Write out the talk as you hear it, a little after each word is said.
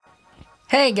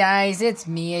Hey guys, it's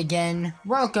me again.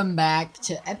 Welcome back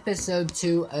to episode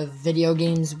 2 of Video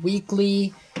Games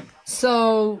Weekly.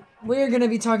 So, we're going to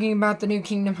be talking about the new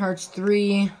Kingdom Hearts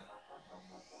 3.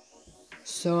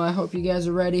 So, I hope you guys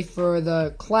are ready for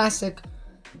the classic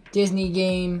Disney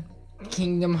game,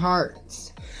 Kingdom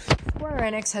Hearts. Square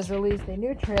Enix has released a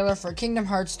new trailer for Kingdom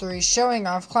Hearts 3 showing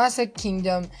off Classic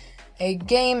Kingdom, a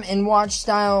game and watch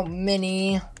style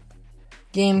mini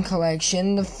game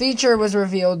collection. The feature was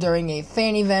revealed during a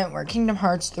fan event where Kingdom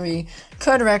Hearts 3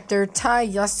 co-director Tai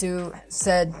Yasu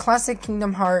said Classic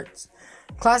Kingdom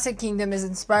is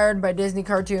inspired by Disney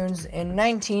cartoons and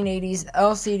 1980s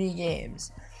LCD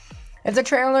games. In the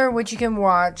trailer, which you can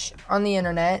watch on the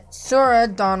internet, Sora,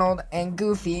 Donald, and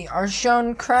Goofy are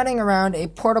shown crowding around a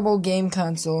portable game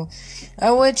console,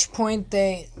 at which point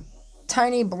the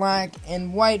tiny black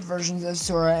and white versions of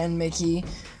Sora and Mickey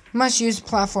must use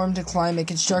platform to climb a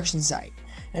construction site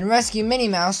and rescue Minnie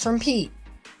Mouse from Pete.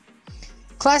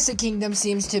 Classic Kingdom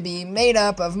seems to be made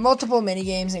up of multiple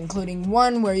minigames, including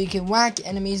one where you can whack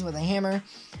enemies with a hammer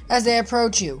as they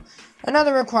approach you.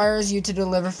 Another requires you to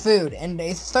deliver food, and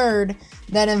a third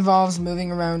that involves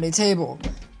moving around a table.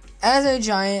 As a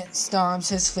giant stomps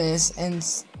his fists and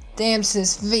stamps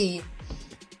his feet,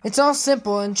 it's all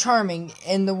simple and charming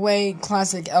in the way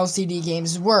classic LCD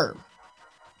games were.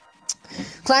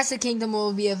 Classic Kingdom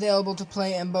will be available to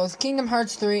play in both Kingdom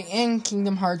Hearts 3 and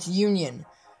Kingdom Hearts Union,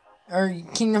 or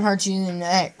Kingdom Hearts Union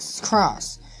X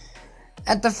Cross.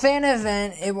 At the fan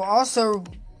event, it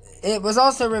was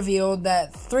also revealed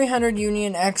that 300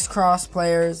 Union X Cross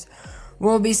players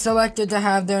will be selected to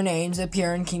have their names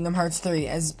appear in Kingdom Hearts 3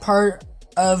 as part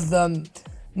of the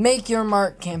Make Your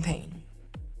Mark campaign.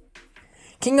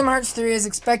 Kingdom Hearts 3 is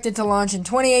expected to launch in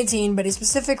 2018, but a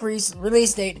specific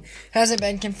release date hasn't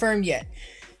been confirmed yet.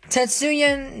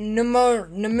 Tetsuya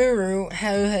Nomura,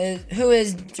 who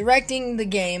is directing the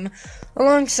game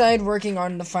alongside working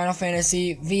on the Final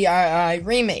Fantasy VII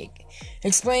remake,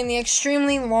 explained the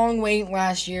extremely long wait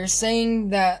last year, saying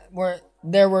that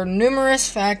there were numerous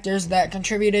factors that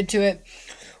contributed to it,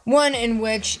 one in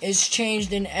which is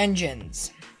changed in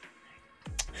engines.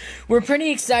 We're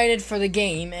pretty excited for the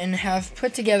game and have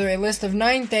put together a list of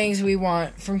 9 things we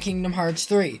want from Kingdom Hearts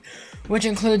 3, which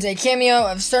includes a cameo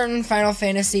of certain Final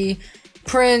Fantasy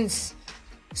prince,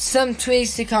 some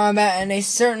tweaks to combat, and a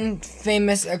certain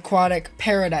famous aquatic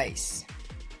paradise.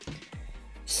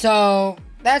 So,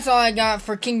 that's all I got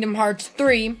for Kingdom Hearts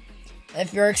 3.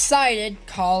 If you're excited,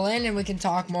 call in and we can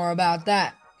talk more about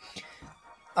that.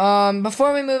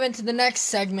 Before we move into the next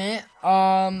segment,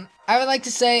 I would like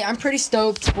to say I'm pretty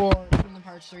stoked for Kingdom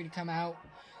Hearts 3 to come out.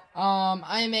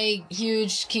 I'm a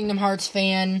huge Kingdom Hearts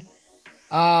fan.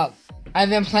 I've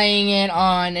been playing it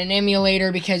on an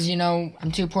emulator because,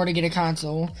 I'm too poor to get a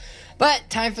console. But,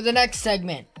 time for the next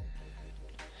segment.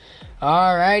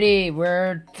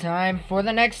 Alrighty, time for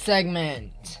the next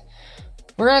segment.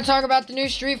 We're going to talk about the new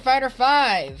Street Fighter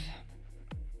V.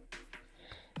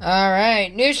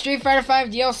 Alright, new Street Fighter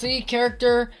V DLC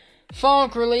character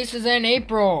Falk releases in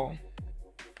April.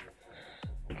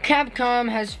 Capcom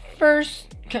has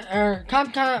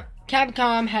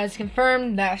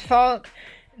confirmed that Falk,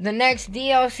 the next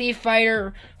DLC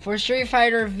fighter for Street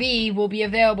Fighter V, will be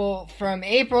available from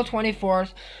April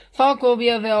 24th. Falk will be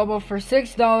available for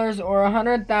 $6 or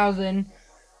 100,000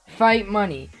 fight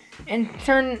money.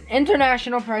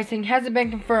 International pricing hasn't been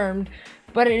confirmed,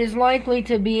 but it is likely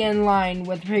to be in line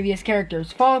with previous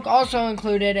characters. Falk also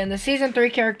included in the Season 3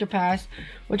 Character Pass,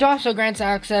 which also grants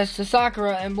access to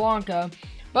Sakura and Blanca,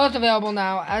 both available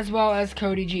now, as well as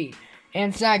Cody G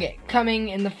and Sagat, coming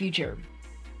in the future.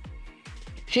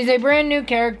 She's a brand new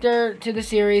character to the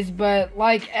series, but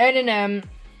like Ed and M.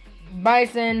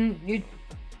 Bison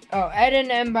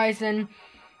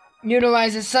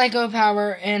utilizes Psycho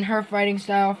Power in her fighting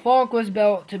style. Falk was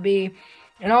built to be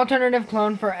an alternative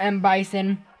clone for M.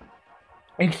 Bison,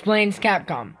 explains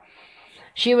Capcom.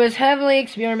 She was heavily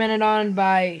experimented on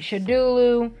by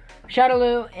Shadowloo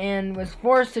and was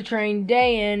forced to train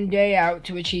day in, day out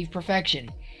to achieve perfection.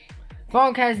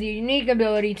 Falk has the unique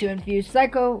ability to infuse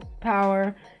Psycho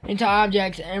Power into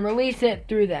objects and release it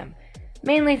through them,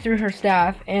 mainly through her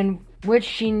staff, and which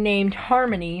she named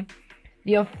Harmony.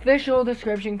 The official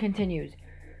description continues.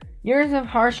 Years of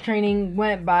harsh training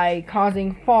went by,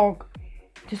 causing Falk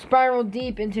to spiral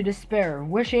deep into despair,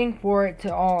 wishing for it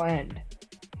to all end.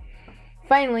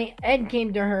 Finally, Ed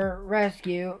came to her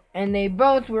rescue, and they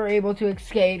both were able to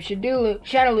escape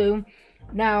Shadowloo.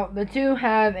 Now, the two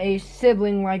have a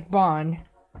sibling-like bond,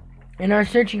 and are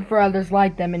searching for others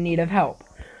like them in need of help.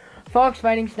 Falk's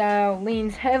fighting style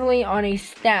leans heavily on a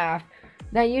staff,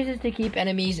 that uses to keep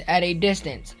enemies at a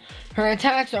distance. Her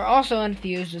attacks are also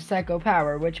infused with Psycho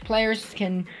Power, which players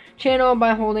can channel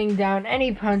by holding down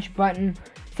any punch button,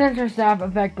 since her staff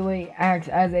effectively acts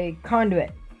as a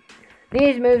conduit.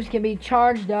 These moves can be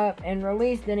charged up and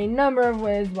released in a number of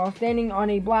ways, while standing on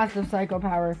a blast of Psycho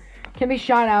Power can be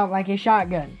shot out like a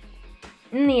shotgun.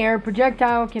 In the air,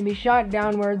 projectile can be shot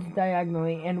downwards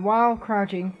diagonally, and while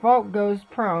crouching, Falk goes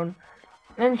prone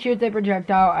and shoots a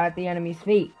projectile at the enemy's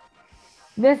feet.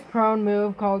 This prone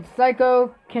move, called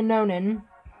Psycho Kanonen,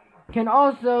 can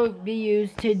also be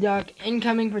used to duck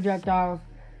incoming projectiles,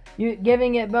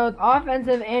 giving it both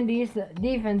offensive and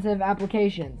defensive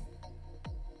applications.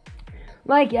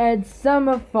 Like Ed, some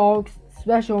of Falk's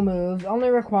special moves only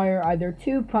require either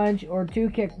 2 punch or 2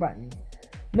 kick buttons.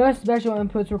 No special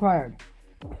inputs required.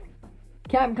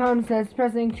 Capcom says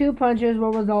pressing 2 punches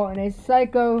will result in a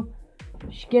Psycho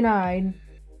Shinai,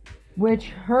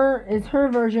 which is her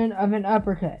version of an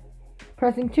uppercut.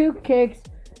 Pressing 2 kicks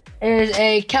is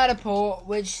a catapult,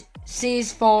 which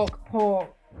sees Falk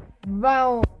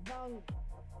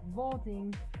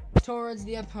vaulting towards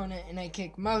the opponent in a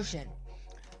kick motion.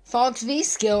 Falk's V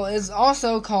skill is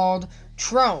also called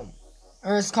Trome,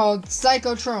 or is called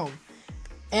Psycho Trome,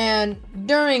 and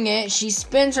during it, she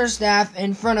spins her staff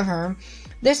in front of her.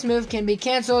 This move can be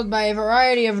cancelled by a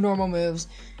variety of normal moves,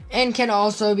 and can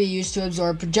also be used to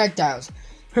absorb projectiles.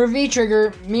 Her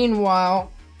V-trigger,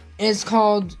 meanwhile, is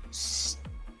called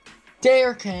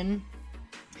Stairkin,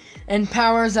 and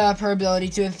powers up her ability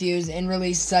to infuse and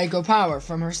release Psycho Power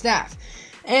from her staff,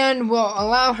 and will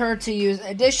allow her to use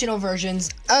additional versions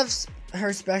of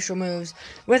her special moves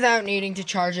without needing to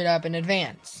charge it up in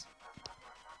advance.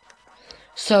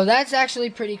 So that's actually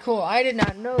pretty cool. I did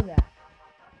not know that.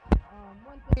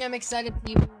 One thing I'm excited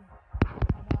to use about this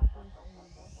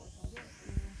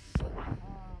is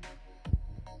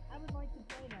I would like to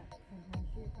play that sometime.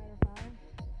 Street Fighter V.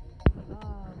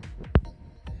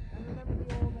 I remember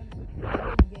the old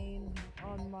games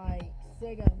on like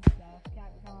Sega and stuff,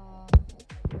 Capcom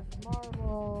vs.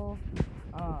 Marvel,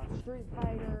 Street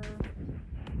Fighter,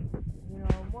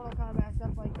 Mortal Kombat,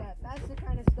 stuff like that. That's the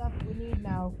kind of stuff we need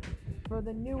now for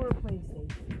the newer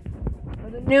PlayStation, for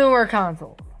the newer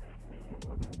consoles.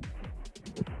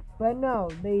 But no,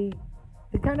 they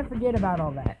kind of forget about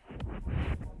all that.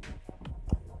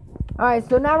 Alright,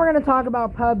 so now we're going to talk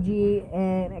about PUBG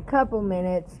in a couple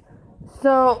minutes.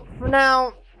 So, for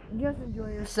now, just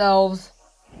enjoy yourselves,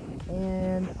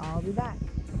 and I'll be back.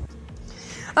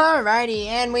 Alrighty,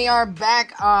 and we are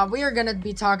back. We are going to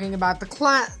be talking about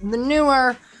the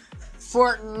newer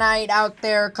Fortnite out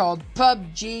there called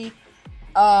PUBG.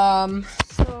 So, we're going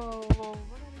to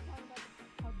talk about the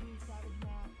PUBG Savage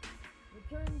Map.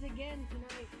 Returns again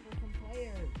tonight for some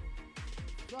players.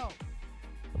 So,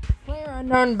 Players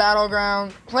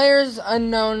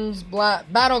Unknown's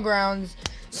Battlegrounds,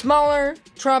 smaller,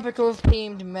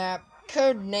 tropical-themed map,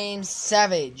 codenamed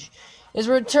Savage, is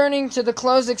returning to the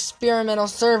closed experimental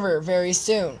server very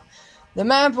soon. The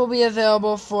map will be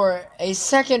available for a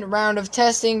second round of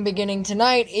testing beginning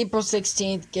tonight, April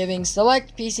 16th, giving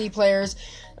select PC players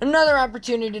another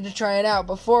opportunity to try it out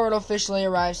before it officially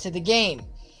arrives to the game.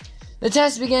 The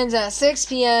test begins at 6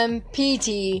 p.m.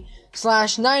 PT /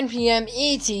 9 p.m.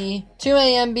 ET, 2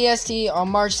 a.m. BST on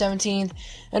March 17th,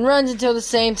 and runs until the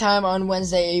same time on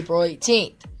Wednesday, April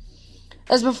 18th.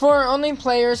 As before, only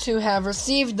players who have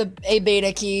received a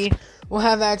beta key will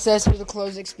have access to the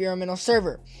closed experimental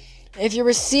server. If you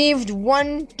received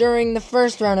one during the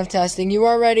first round of testing, you're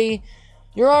already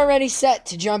set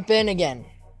to jump in again.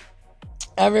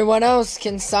 Everyone else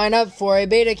can sign up for a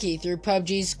beta key through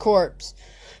PUBG Corp's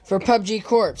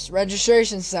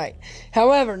registration site.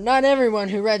 However, not everyone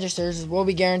who registers will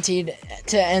be guaranteed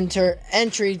to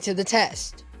entry to the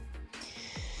test.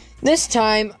 This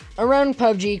time around,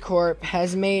 PUBG Corp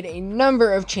has made a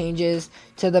number of changes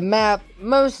to the map.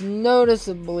 Most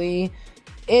noticeably,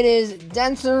 it is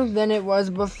denser than it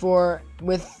was before,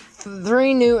 with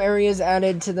 3 new areas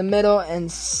added to the middle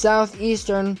and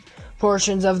southeastern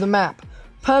portions of the map.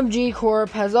 PUBG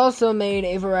Corp has also made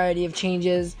a variety of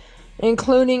changes,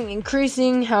 including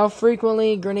increasing how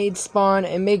frequently grenades spawn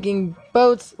and making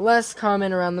boats less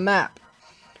common around the map.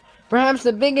 Perhaps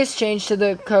the biggest change to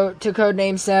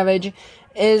Codename Savage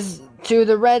is to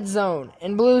the red zone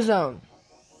and blue zone.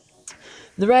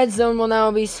 The red zone will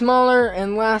now be smaller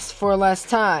and last for less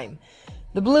time.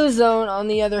 The blue zone, on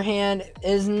the other hand,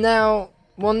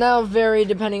 will now vary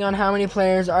depending on how many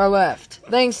players are left,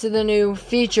 thanks to the new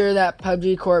feature that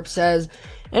PUBG Corp says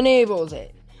enables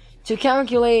it to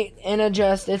calculate and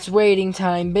adjust its waiting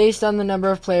time based on the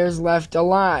number of players left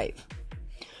alive.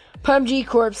 PUBG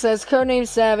Corp says Codename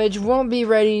Savage won't be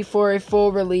ready for a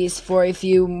full release for a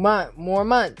few more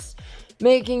months,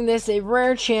 making this a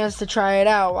rare chance to try it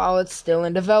out while it's still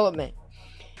in development.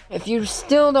 If you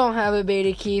still don't have a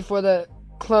beta key for the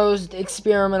closed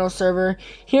experimental server,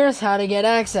 here's how to get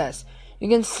access. You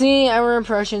can see our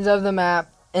impressions of the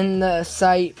map in the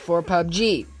site for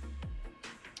PUBG.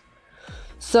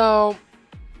 So,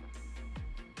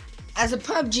 as a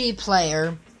PUBG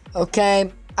player,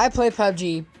 okay, I play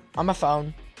PUBG on my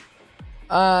phone.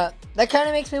 That kind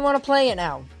of makes me want to play it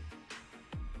now,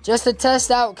 just to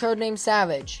test out Codename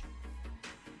Savage.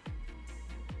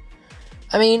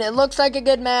 I mean, it looks like a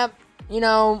good map, you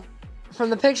know, from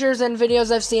the pictures and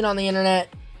videos I've seen on the internet.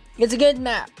 It's a good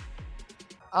map.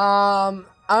 I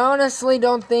honestly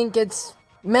don't think it's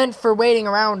meant for waiting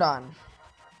around on.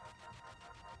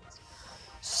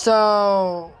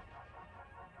 So,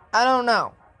 I don't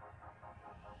know.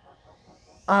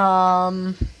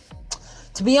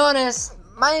 To be honest,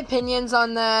 my opinions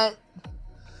on that,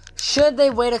 should they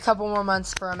wait a couple more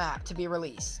months for a map to be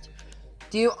released?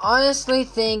 Do you honestly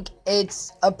think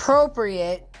it's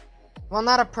appropriate, well,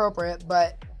 not appropriate,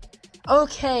 but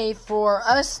okay for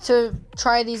us to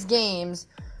try these games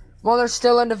while they're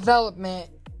still in development,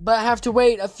 but have to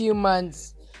wait a few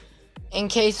months in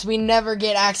case we never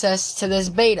get access to this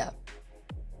beta?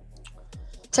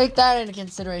 Take that into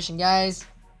consideration, guys.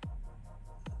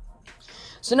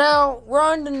 So now, we're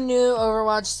on to new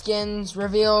Overwatch skins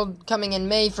revealed coming in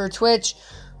May for Twitch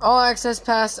All Access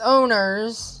Pass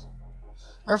owners.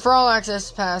 Or for All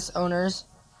Access Pass owners.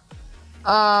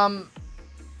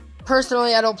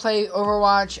 Personally, I don't play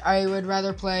Overwatch. I would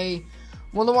rather play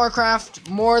World of Warcraft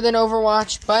more than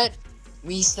Overwatch, but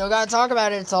we still gotta talk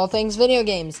about it. It's all things video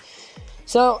games.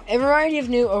 So, a variety of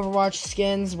new Overwatch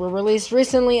skins were released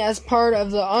recently as part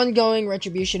of the ongoing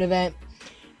Retribution event.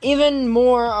 Even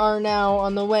more are now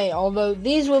on the way, although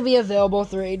these will be available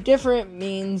through a different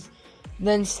means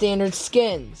than standard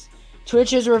skins. Twitch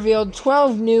has revealed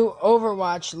 12 new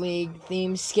Overwatch League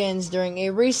themed skins during a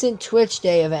recent Twitch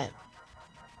Day event.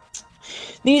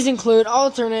 These include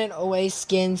alternate away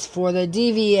skins for the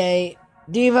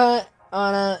Diva,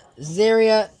 Ana,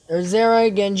 Zarya,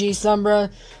 Genji,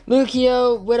 Sombra,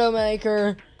 Lucio,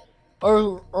 Widowmaker,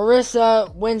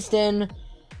 Orisa, Winston,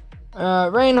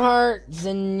 Reinhardt,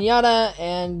 Zenyatta,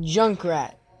 and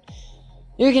Junkrat.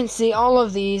 You can see all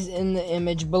of these in the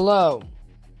image below.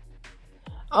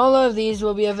 All of these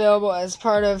will be available as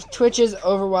part of Twitch's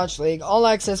Overwatch League All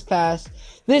Access Pass.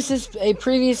 This is a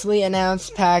previously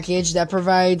announced package that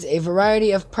provides a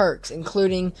variety of perks,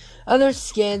 including other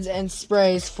skins and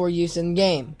sprays for use in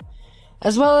game,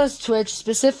 as well as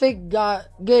Twitch-specific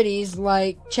goodies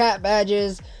like chat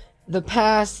badges. The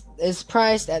pass is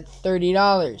priced at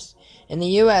 $30 in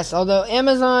the US, although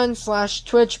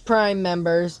Amazon/Twitch Prime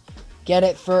members get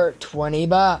it for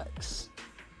 $20.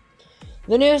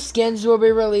 The new skins will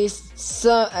be released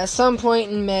at some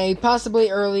point in May, possibly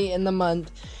early in the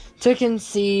month, to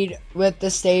coincide with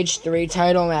the Stage 3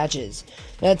 title matches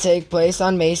that take place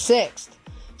on May 6th.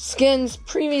 Skins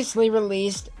previously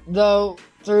released, though,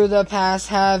 through the pass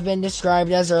have been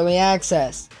described as early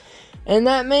access, and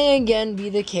that may again be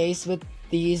the case with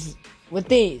these.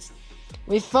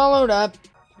 We followed up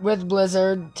with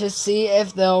Blizzard to see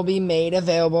if they'll be made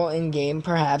available in-game,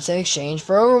 perhaps in exchange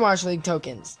for Overwatch League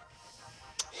tokens.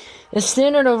 The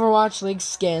standard Overwatch League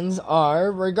skins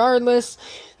are, regardless,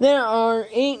 there are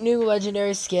 8 new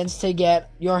legendary skins to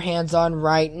get your hands on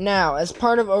right now as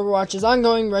part of Overwatch's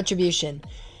ongoing Retribution.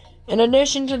 In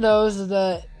addition to those,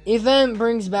 the event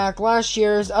brings back last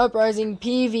year's Uprising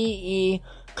PvE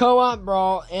co-op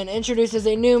brawl and introduces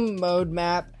a new mode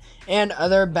map and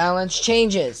other balance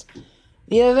changes.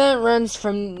 The event runs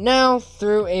from now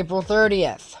through April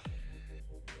 30th.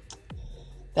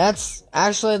 That's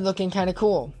actually looking kind of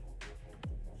cool.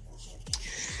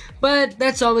 But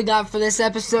that's all we got for this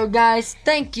episode, guys.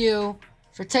 Thank you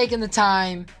for taking the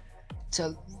time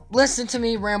to listen to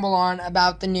me ramble on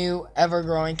about the new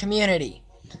ever-growing community.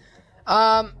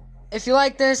 If you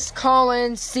like this, call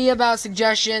in, see about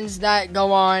suggestions that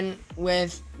go on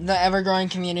with the ever-growing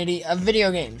community of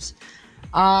video games.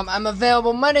 I'm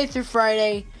available Monday through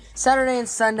Friday. Saturday and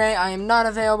Sunday I am not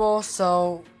available,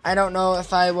 so I don't know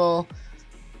if I will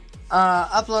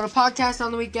upload a podcast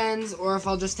on the weekends, or if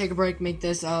I'll just take a break, make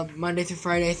this a Monday through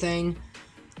Friday thing.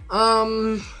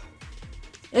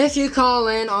 If you call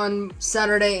in on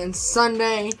Saturday and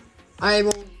Sunday, I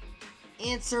will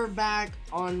answer back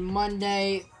on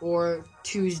Monday or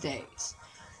Tuesdays.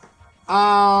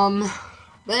 But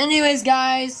anyways,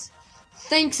 guys,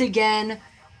 thanks again.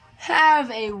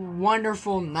 Have a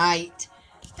wonderful night,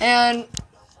 and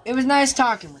it was nice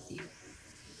talking with you.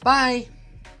 Bye!